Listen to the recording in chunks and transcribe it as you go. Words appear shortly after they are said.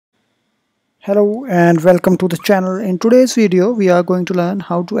Hello and welcome to the channel. In today's video we are going to learn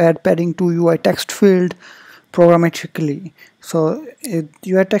how to add padding to UI text field programmatically. So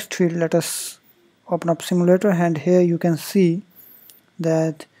UI text field, let us open up simulator, and here you can see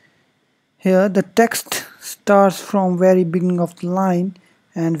that here the text starts from very beginning of the line,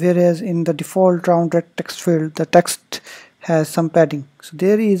 and whereas in the default round rect text field the text has some padding. So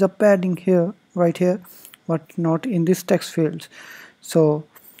there is a padding here, right here, but not in this text field. So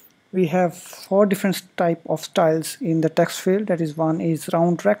we have four different type of styles in the text field. That is, one is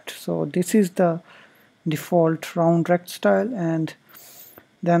round rect, so this is the default round rect style, and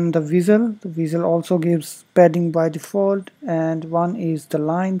then the Bezel also gives padding by default, and one is the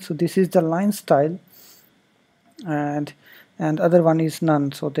line, so this is the line style, and other one is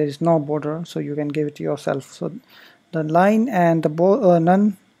none, so there is no border, so you can give it yourself. So the line and the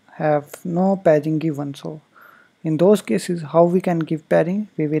none have no padding given. So in those cases, how we can give padding,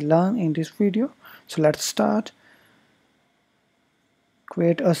 we will learn in this video. So let's start.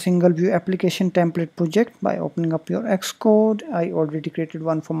 Create a single view application template project by opening up your Xcode. I already created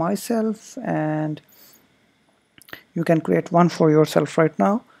one for myself, and you can create one for yourself right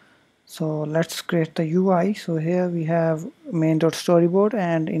now. So let's create the UI. So here we have main.storyboard,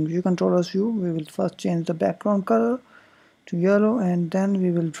 and in view controllers view we will first change the background color to yellow, and then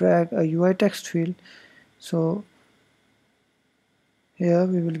we will drag a UI text field. So here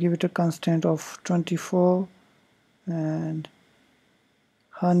we will give it a constant of 24 and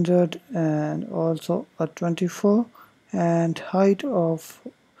 100 and also a 24 and height of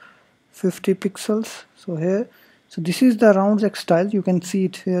 50 pixels. So here, so this is the round X style, you can see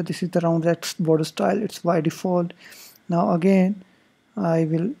it here. This is the round X border style, it's by default. Now again I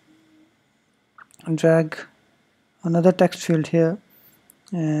will drag another text field here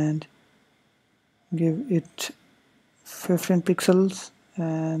and give it 15 pixels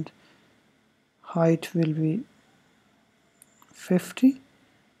and height will be 50.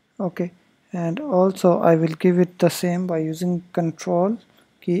 Okay, and also I will give it the same by using control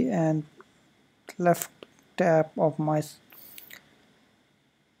key and left tab of my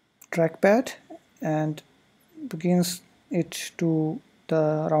trackpad, and begins it to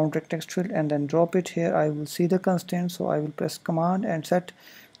the round rect text field and then drop it here. I will see the constraint, so I will press command and set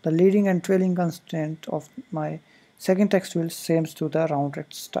the leading and trailing constraint of my second text field same to the round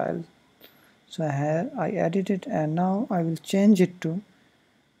rect style. So here I added it, and now I will change it to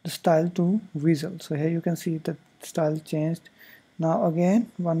the style to Bezel. So here you can see the style changed. Now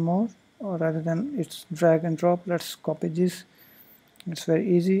again one more, or rather than it's drag and drop, let's copy this. It's very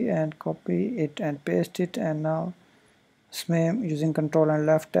easy, and copy it and paste it, and now same using control and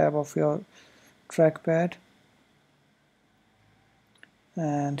left tab of your trackpad,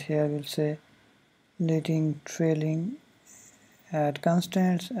 and here we'll say leading, trailing, add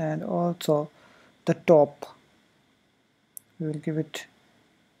constraints, and also the top we will give it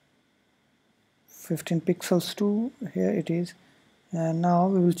 15 pixels too. Here it is, and now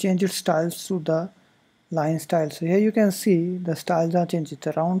we will change its styles to the line style. So here you can see the styles are changed: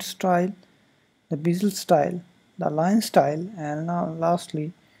 the round style, the Bezel style, the line style, and now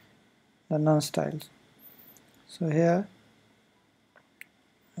lastly the none styles. So here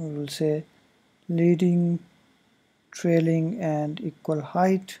we will say leading, trailing, and equal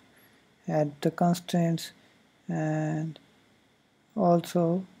height, add the constraints, and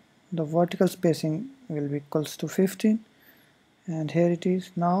also the vertical spacing will be equals to 15, and here it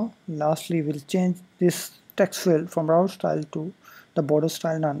is. Now lastly we'll change this text field from round style to the border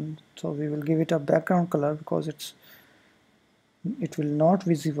style none. So we will give it a background color because it will not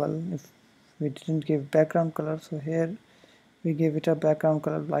visible if we didn't give background color. So here we give it a background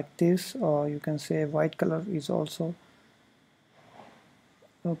color like this, or you can say white color is also,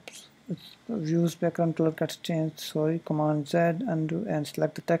 oops, it's the views background color gets changed, sorry, command Z, undo, and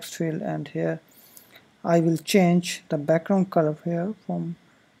select the text field, and here I will change the background color here from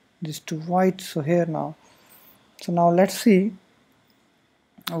this to white. So here now, so now let's see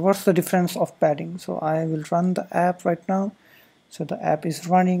what's the difference of padding. So I will run the app right now. So the app is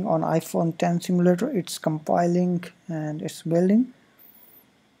running on iPhone 10 simulator, it's compiling and it's building.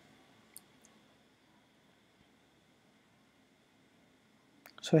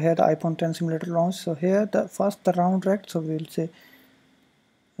 So here the iPhone 10 simulator launched. So here the first the round rect, so we will say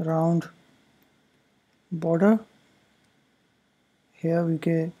round border. Here we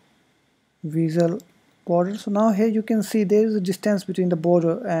get Bezel border. So now here you can see there is a distance between the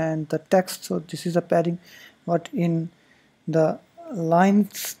border and the text, so this is a padding. But in the line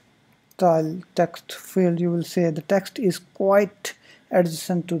style text field you will say the text is quite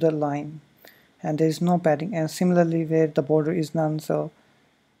adjacent to the line and there is no padding, and similarly where the border is none, so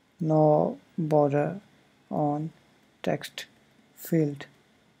no border on text field.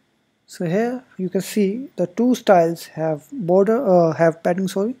 So here you can see the two styles have have padding,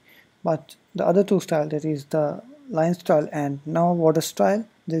 sorry, but the other two style, that is the line style and now border style,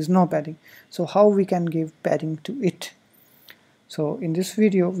 there is no padding. So how we can give padding to it? So in this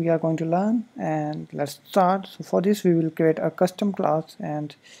video we are going to learn, and let's start. So for this we will create a custom class,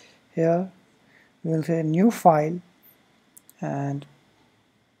 and here we will say new file and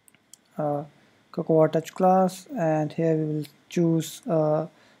Cocoa Touch class, and here we will choose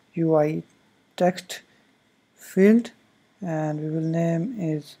UI text field, and we will name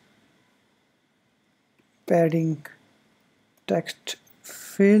is padding text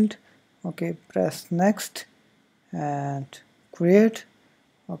field. Okay, press next and create.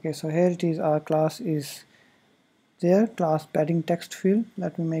 Okay, so here it is, our class is there, class padding text field.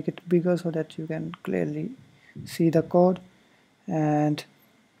 Let me make it bigger so that you can clearly see the code. And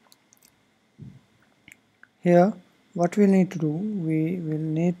here what we need to do, we will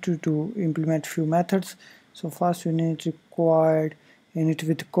need to implement few methods. So first we need required init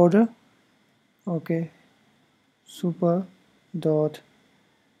with coder. Okay, super dot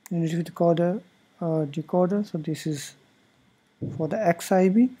init with coder decoder. So this is for the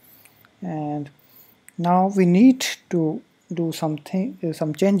xib, and now we need to do some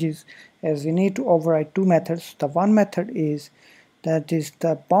changes, as we need to override two methods. The one method is that is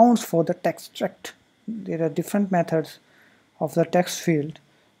the bounds for the text rect. There are different methods of the text field.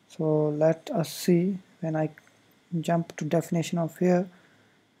 So let us see. When I jump to definition of here,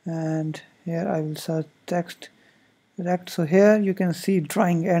 and here I will search text rect. So here you can see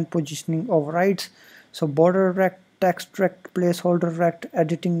drawing and positioning overrides. So border rect, text rect, placeholder rect,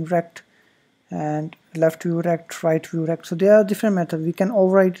 editing rect, and left view rect, right view rect. So there are different methods we can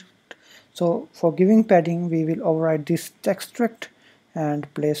override. So for giving padding we will override this text rect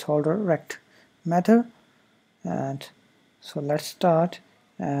and placeholder rect method. And so let's start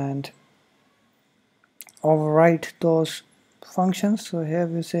and override those functions. So here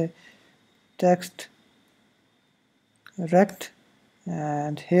we say text rect,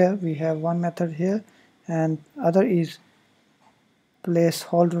 and here we have one method here, and other is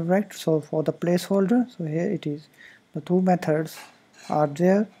placeholder rect. So for the placeholder, so here it is, the two methods are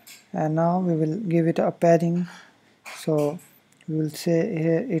there, and now we will give it a padding. So we will say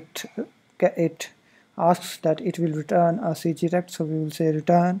here it asks that it will return a CG rect, so we will say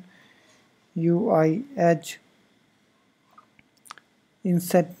return UI edge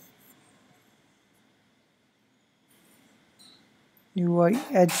inset UI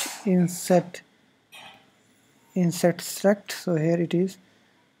edge inset rect. So here it is,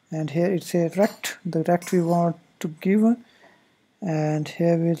 and here it's a rect, the rect we want to give, and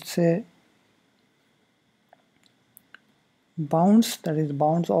here we'll say bounds, that is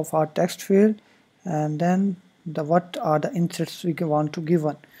bounds of our text field, and then the what are the insets we want to give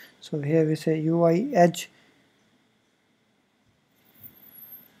one. So here we say UI edge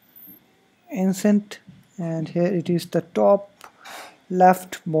inset, and here it is the top,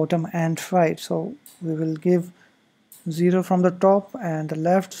 left, bottom and right. So we will give 0 from the top, and the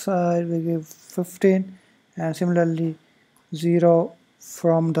left side we give 15, and similarly 0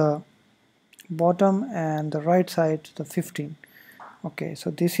 from the bottom, and the right side the 15. Okay, so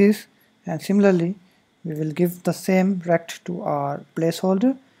this is, and similarly we will give the same rect to our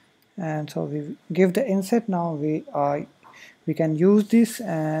placeholder, and so we give the inset. Now we can use this,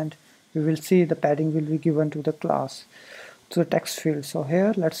 and we will see the padding will be given to the class, to the text field. So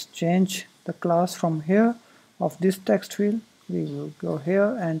here let's change the class from here of this text field. We will go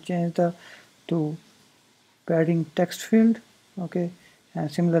here and change the to padding text field. Okay,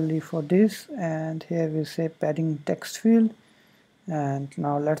 and similarly for this, and here we say padding text field, and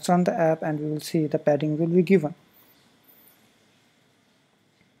now let's run the app and we will see the padding will be given.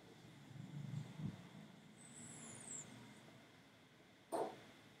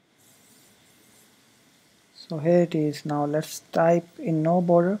 So here it is. Now let's type in no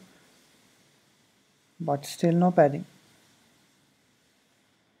border, but still no padding.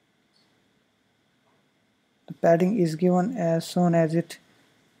 The padding is given as soon as it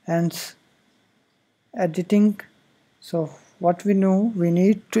ends editing. So what we know, we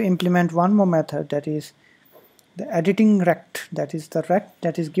need to implement one more method, that is the editing rect, that is the rect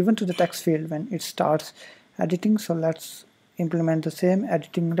that is given to the text field when it starts editing. So let's implement the same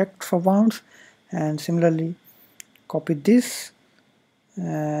editing rect for bounds, and similarly copy this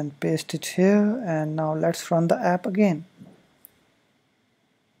and paste it here, and now let's run the app again.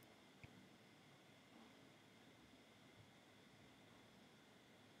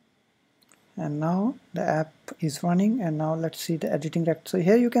 And and now the app is running. And now let's see the editing rect. So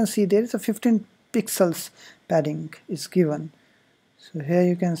here you can see there is a 15 pixels padding is given. So here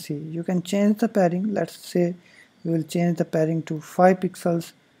you can see you can change the padding. Let's say we will change the padding to 5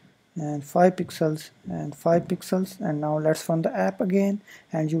 pixels and 5 pixels and 5 pixels, and now let's run the app again,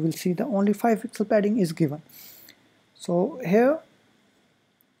 and you will see the only 5 pixel padding is given. So here,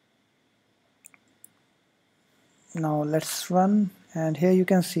 now let's run, and here you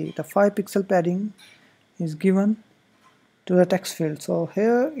can see the 5 pixel padding is given to the text field. So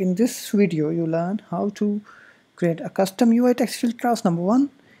here in this video you learn how to create a custom UI text field class number 1,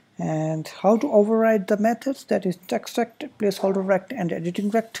 and how to override the methods, that is text rect, placeholder rect, and editing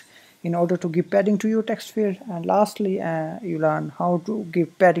rect, in order to give padding to your text field. And lastly, you learn how to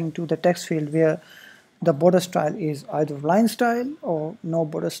give padding to the text field where the border style is either line style or no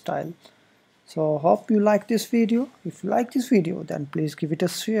border style. So hope you like this video. If you like this video, then please give it a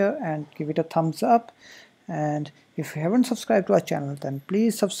share and give it a thumbs up. And if you haven't subscribed to our channel, then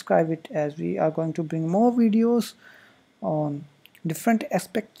please subscribe it, as we are going to bring more videos on different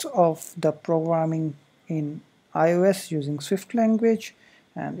aspects of the programming in iOS using Swift language.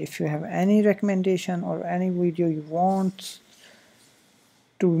 And if you have any recommendation or any video you want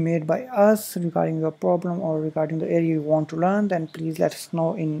to be made by us regarding your problem or regarding the area you want to learn, then please let us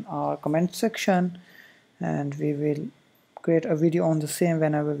know in our comment section, and we will create a video on the same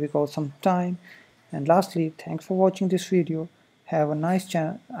whenever we got some time. And lastly, thanks for watching this video. Have a nice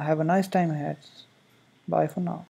time ahead. Bye for now.